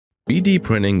3D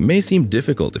printing may seem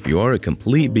difficult if you are a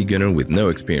complete beginner with no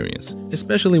experience,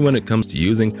 especially when it comes to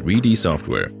using 3D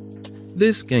software.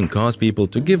 This can cause people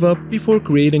to give up before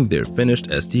creating their finished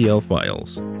STL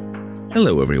files.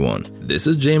 Hello everyone, this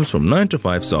is James from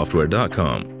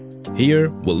 9to5software.com. Here,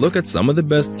 we'll look at some of the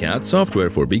best CAD software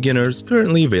for beginners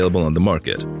currently available on the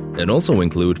market, and also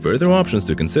include further options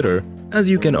to consider as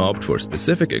you can opt for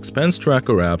specific expense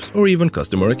tracker apps or even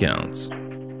customer accounts.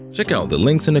 Check out the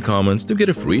links in the comments to get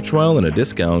a free trial and a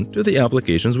discount to the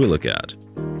applications we look at.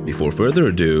 Before further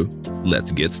ado,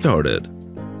 let's get started.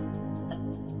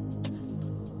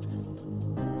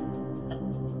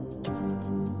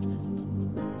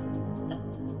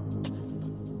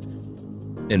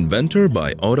 Inventor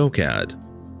by AutoCAD.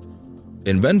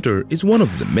 Inventor is one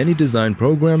of the many design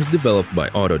programs developed by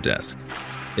Autodesk.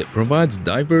 It provides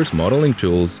diverse modeling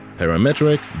tools,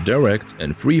 parametric, direct,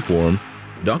 and freeform,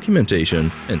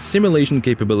 documentation, and simulation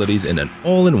capabilities in an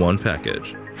all-in-one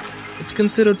package. It's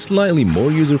considered slightly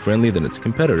more user-friendly than its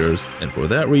competitors, and for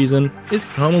that reason is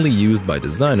commonly used by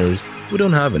designers who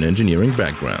don't have an engineering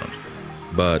background.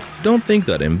 But don't think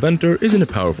that Inventor isn't a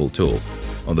powerful tool.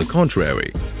 On the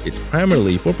contrary, it's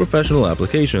primarily for professional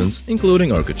applications,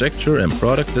 including architecture and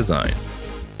product design.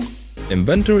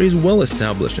 Inventor is well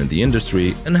established in the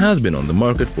industry and has been on the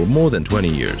market for more than 20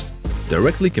 years,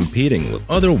 directly competing with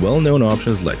other well-known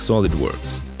options like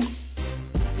SolidWorks.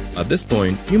 At this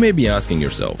point, you may be asking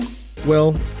yourself,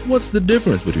 well, what's the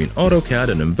difference between AutoCAD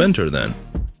and Inventor then?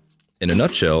 In a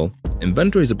nutshell,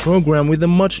 Inventor is a program with a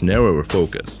much narrower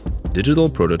focus: digital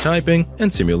prototyping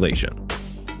and simulation.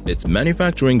 It's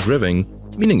manufacturing-driven,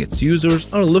 meaning its users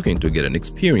are looking to get an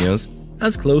experience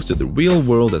as close to the real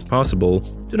world as possible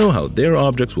to know how their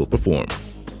objects will perform.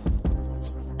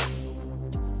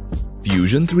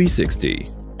 Fusion 360.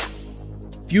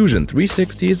 Fusion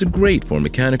 360 is great for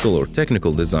mechanical or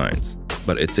technical designs,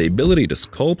 but its ability to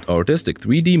sculpt artistic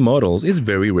 3D models is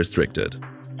very restricted.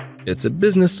 It's a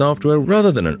business software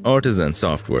rather than an artisan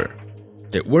software.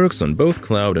 It works on both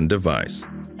cloud and device.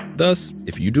 Thus,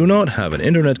 if you do not have an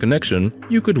internet connection,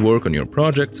 you could work on your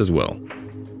projects as well.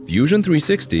 Fusion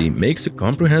 360 makes a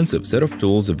comprehensive set of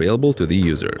tools available to the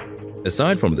user.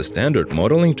 Aside from the standard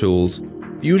modeling tools,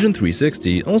 Fusion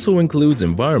 360 also includes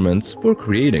environments for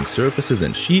creating surfaces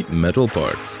and sheet metal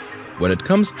parts. When it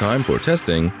comes time for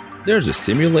testing, there's a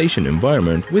simulation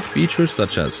environment with features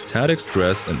such as static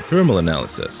stress and thermal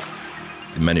analysis.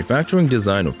 The manufacturing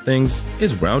design of things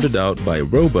is rounded out by a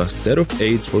robust set of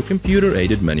aids for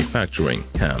computer-aided manufacturing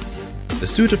 (CAM). A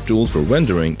suite of tools for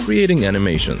rendering, creating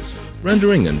animations,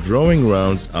 rendering and drawing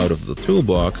rounds out of the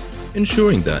toolbox,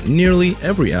 ensuring that nearly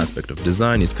every aspect of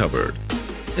design is covered.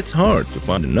 It's hard to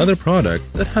find another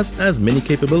product that has as many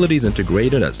capabilities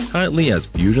integrated as tightly as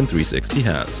Fusion 360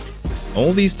 has.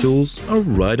 All these tools are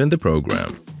right in the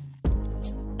program.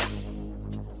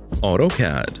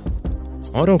 AutoCAD.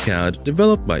 AutoCAD,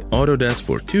 developed by Autodesk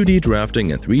for 2D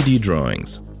drafting and 3D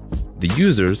drawings. The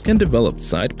users can develop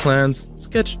site plans,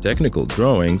 sketch technical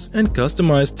drawings, and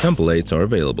customized templates are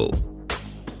available.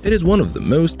 It is one of the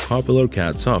most popular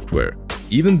CAD software,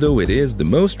 even though it is the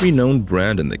most renowned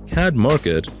brand in the CAD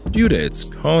market. Due to its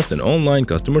cost and online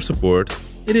customer support,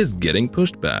 it is getting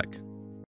pushed back.